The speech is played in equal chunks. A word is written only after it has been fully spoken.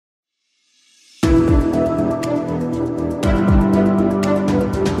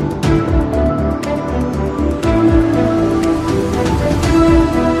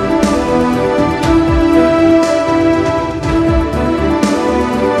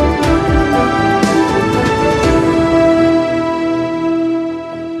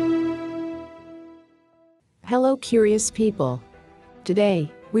curious people.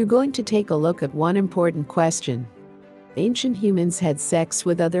 Today, we're going to take a look at one important question. Ancient humans had sex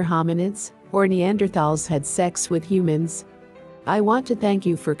with other hominids, or Neanderthals had sex with humans? I want to thank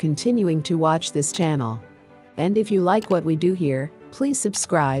you for continuing to watch this channel. And if you like what we do here, please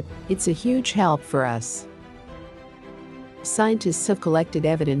subscribe, it's a huge help for us. Scientists have collected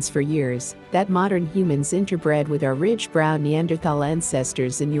evidence for years that modern humans interbred with our rich brown Neanderthal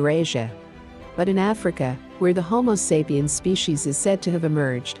ancestors in Eurasia. But in Africa, where the Homo sapiens species is said to have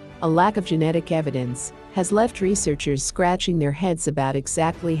emerged, a lack of genetic evidence has left researchers scratching their heads about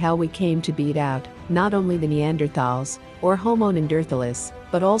exactly how we came to beat out not only the Neanderthals, or Homo Neanderthalis,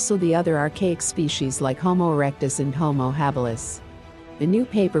 but also the other archaic species like Homo erectus and Homo Habilis. A new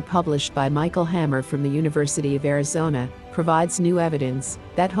paper published by Michael Hammer from the University of Arizona provides new evidence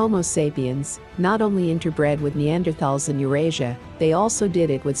that Homo sapiens not only interbred with Neanderthals in Eurasia, they also did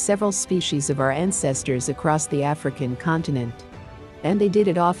it with several species of our ancestors across the African continent. And they did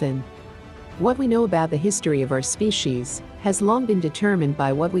it often. What we know about the history of our species has long been determined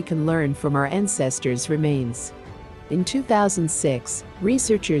by what we can learn from our ancestors' remains. In 2006,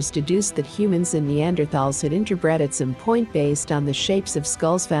 researchers deduced that humans and Neanderthals had interbred at some point based on the shapes of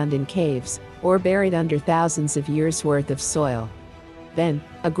skulls found in caves or buried under thousands of years' worth of soil. Then,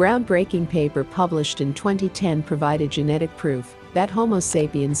 a groundbreaking paper published in 2010 provided genetic proof that Homo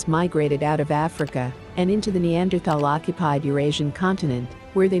sapiens migrated out of Africa and into the Neanderthal-occupied Eurasian continent,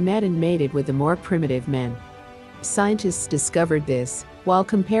 where they met and mated with the more primitive men. Scientists discovered this while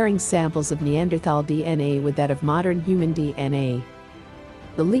comparing samples of Neanderthal DNA with that of modern human DNA.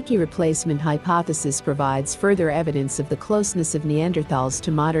 The Leaky replacement hypothesis provides further evidence of the closeness of Neanderthals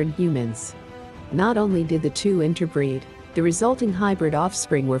to modern humans. Not only did the two interbreed, the resulting hybrid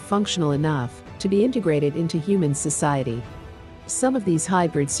offspring were functional enough to be integrated into human society. Some of these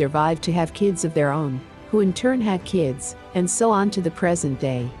hybrids survived to have kids of their own, who in turn had kids, and so on to the present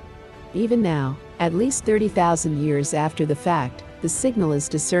day. Even now, at least 30,000 years after the fact, the signal is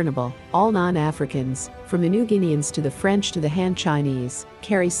discernible. All non-Africans, from the New Guineans to the French to the Han Chinese,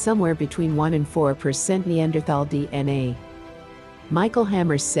 carry somewhere between 1 and 4% Neanderthal DNA. Michael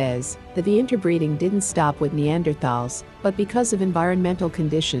Hammer says that the interbreeding didn't stop with Neanderthals, but because of environmental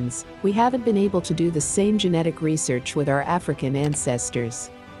conditions, we haven't been able to do the same genetic research with our African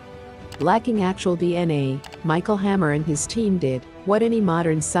ancestors. Lacking actual DNA, Michael Hammer and his team did what any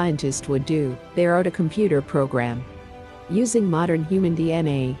modern scientist would do: they wrote a computer program. Using modern human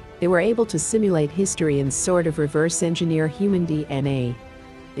DNA, they were able to simulate history and sort of reverse engineer human DNA.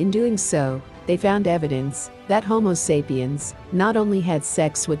 In doing so, they found evidence that Homo sapiens not only had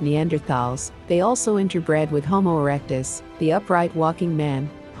sex with Neanderthals, they also interbred with Homo erectus, the upright walking man,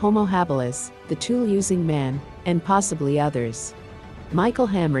 Homo habilis, the tool-using man, and possibly others. Michael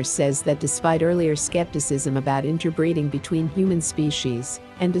Hammer says that despite earlier skepticism about interbreeding between human species,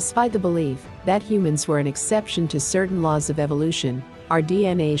 and despite the belief that humans were an exception to certain laws of evolution, our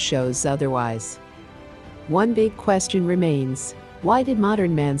DNA shows otherwise. One big question remains: why did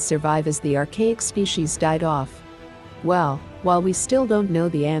modern man survive as the archaic species died off? Well, while we still don't know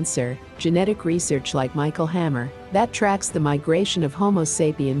the answer, genetic research like Michael Hammer, that tracks the migration of Homo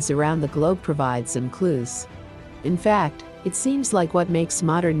sapiens around the globe, provides some clues. In fact, it seems like what makes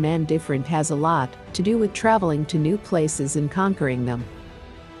modern man different has a lot to do with traveling to new places and conquering them.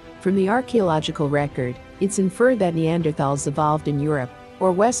 From the archaeological record, it's inferred that Neanderthals evolved in Europe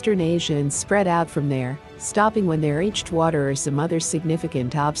or Western Asia and spread out from there, stopping when they reached water or some other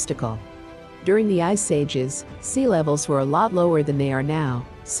significant obstacle. During the Ice Ages, sea levels were a lot lower than they are now,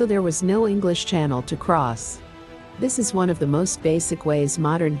 so there was no English Channel to cross. This is one of the most basic ways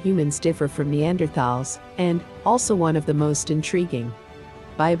modern humans differ from Neanderthals, and also one of the most intriguing.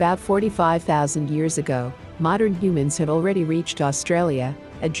 By about 45,000 years ago, modern humans had already reached Australia,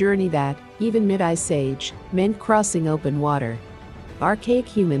 a journey that, even mid-Ice Age, meant crossing open water. Archaic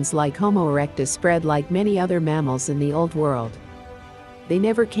humans like Homo erectus bred like many other mammals in the Old World. They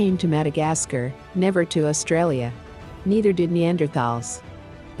never came to Madagascar, never to Australia. Neither did Neanderthals.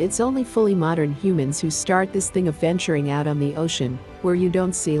 It's only fully modern humans who start this thing of venturing out on the ocean, where you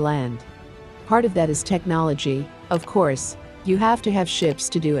don't see land. Part of that is technology, of course. You have to have ships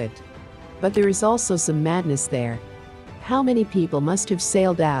to do it. But there is also some madness there. How many people must have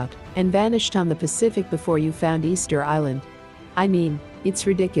sailed out and vanished on the Pacific before you found Easter Island? I mean, it's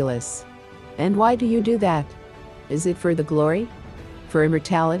ridiculous. And why do you do that? Is it for the glory? For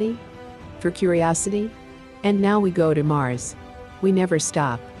immortality? For curiosity? And now we go to Mars. We never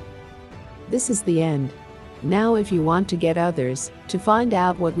stop. This is the end. Now if you want to get others to find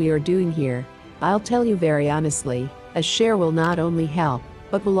out what we are doing here, I'll tell you very honestly, a share will not only help,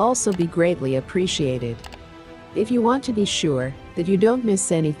 but will also be greatly appreciated. If you want to be sure that you don't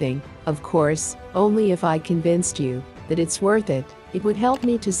miss anything, of course, only if I convinced you that it's worth it, it would help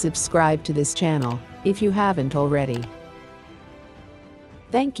me to subscribe to this channel if you haven't already.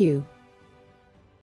 Thank you.